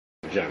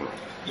general.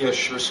 Yeah,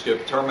 sure,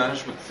 Skip. Terror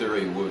management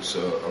theory was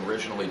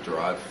originally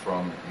derived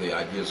from the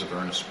ideas of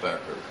Ernest Becker,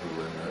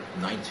 who in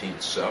the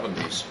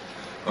 1970s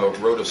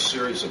wrote a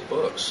series of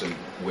books in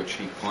which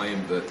he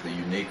claimed that the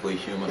uniquely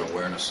human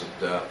awareness of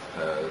death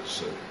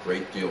has a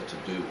great deal to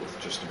do with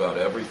just about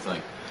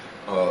everything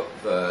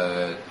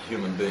that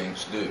human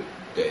beings do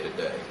day to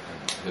day.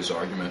 And his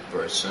argument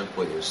very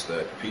simply is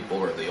that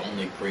people are the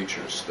only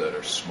creatures that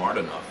are smart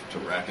enough to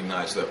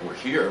recognize that we're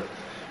here.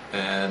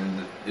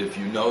 And if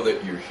you know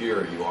that you're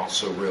here, you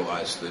also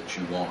realize that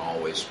you won't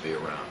always be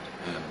around.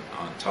 And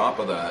on top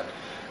of that,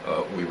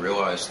 we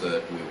realize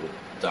that we will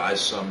die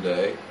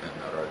someday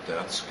and that our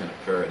deaths can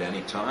occur at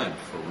any time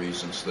for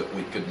reasons that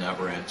we could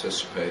never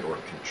anticipate or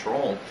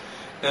control.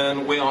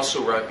 And we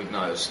also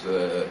recognize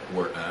that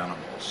we're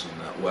animals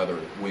and that whether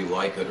we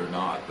like it or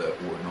not,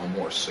 that we're no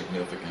more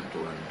significant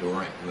or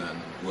enduring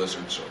than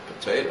lizards or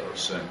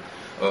potatoes. And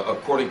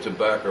according to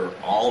Becker,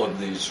 all of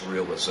these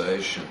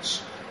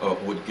realizations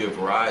would give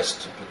rise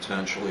to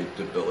potentially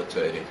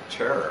debilitating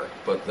terror,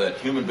 but that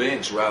human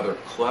beings rather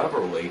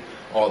cleverly,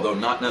 although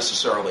not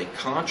necessarily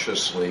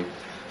consciously,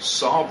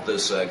 solved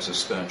this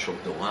existential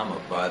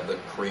dilemma by the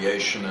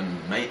creation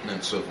and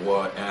maintenance of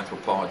what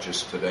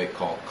anthropologists today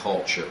call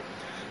culture.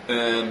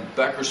 And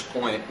Becker's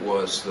point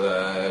was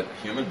that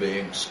human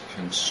beings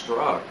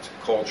construct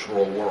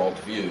cultural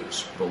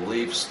worldviews,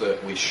 beliefs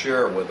that we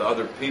share with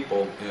other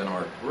people in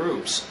our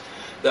groups,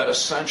 that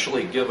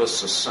essentially give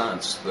us a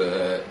sense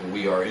that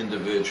we are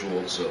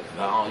individuals of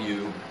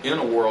value in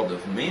a world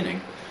of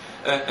meaning,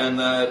 and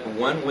that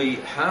when we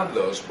have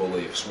those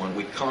beliefs, when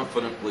we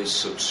confidently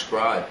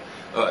subscribe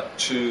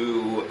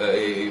to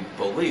a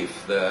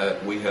belief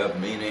that we have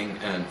meaning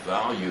and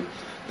value,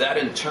 that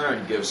in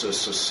turn gives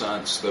us a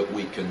sense that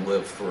we can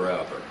live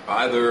forever,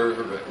 either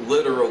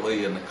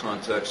literally in the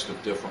context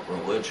of different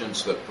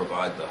religions that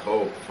provide the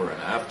hope for an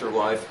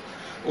afterlife,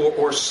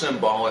 or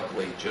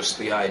symbolically, just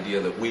the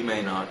idea that we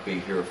may not be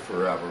here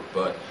forever,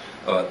 but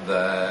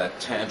that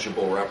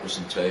tangible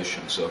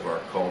representations of our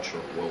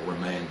culture will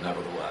remain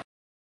nevertheless.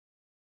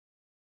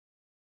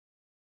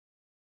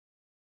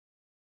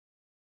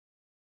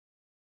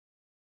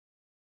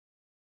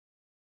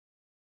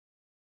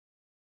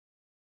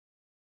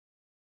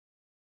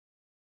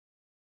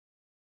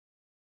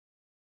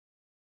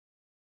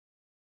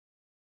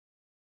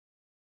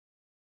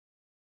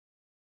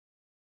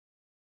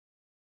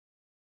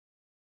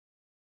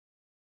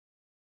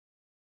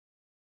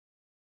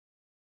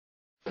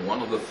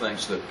 One of the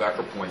things that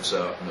Becker points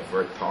out in a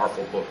very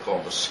powerful book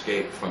called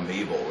Escape from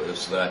Evil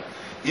is that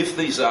if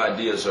these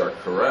ideas are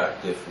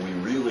correct, if we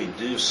really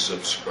do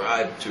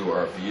subscribe to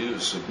our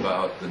views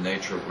about the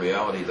nature of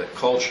reality that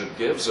culture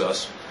gives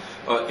us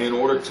in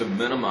order to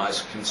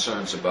minimize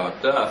concerns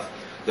about death,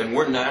 then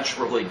we're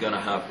naturally going to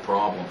have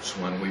problems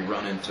when we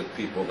run into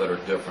people that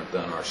are different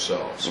than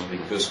ourselves. Mm-hmm.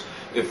 Because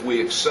if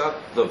we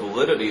accept the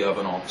validity of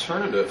an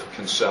alternative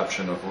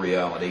conception of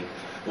reality,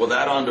 well,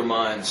 that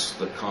undermines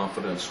the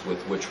confidence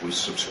with which we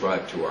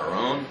subscribe to our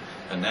own,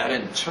 and that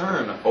in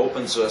turn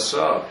opens us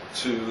up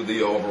to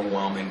the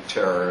overwhelming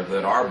terror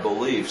that our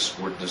beliefs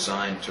were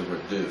designed to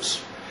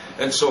reduce.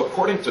 And so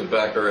according to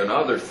Becker and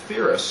other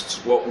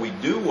theorists, what we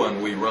do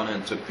when we run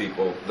into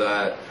people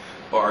that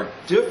are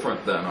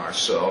different than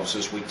ourselves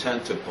is we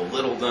tend to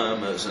belittle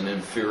them as an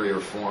inferior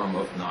form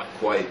of not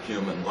quite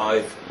human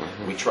life.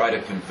 Mm-hmm. We try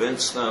to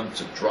convince them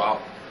to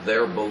drop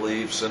their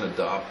beliefs and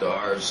adopt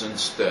ours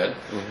instead.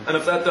 Mm-hmm. And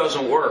if that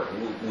doesn't work,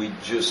 we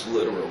just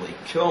literally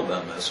kill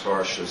them, as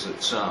harsh as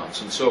it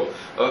sounds. And so,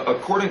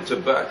 according to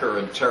Becker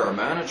and terror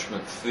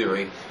management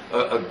theory,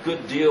 a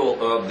good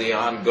deal of the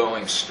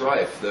ongoing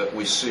strife that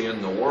we see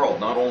in the world,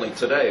 not only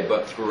today,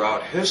 but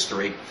throughout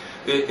history,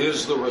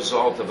 is the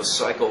result of a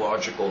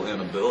psychological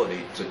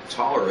inability to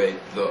tolerate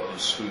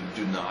those who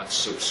do not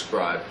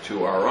subscribe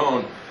to our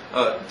own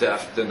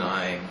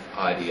death-denying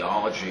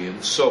ideology.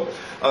 And so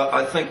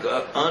I think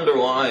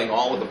underlying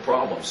all of the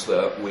problems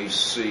that we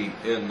see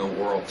in the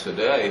world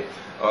today,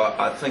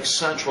 I think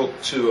central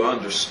to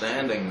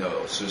understanding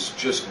those is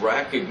just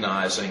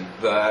recognizing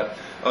that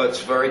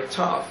it's very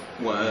tough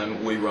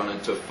when we run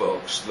into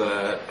folks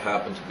that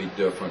happen to be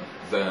different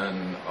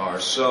than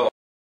ourselves.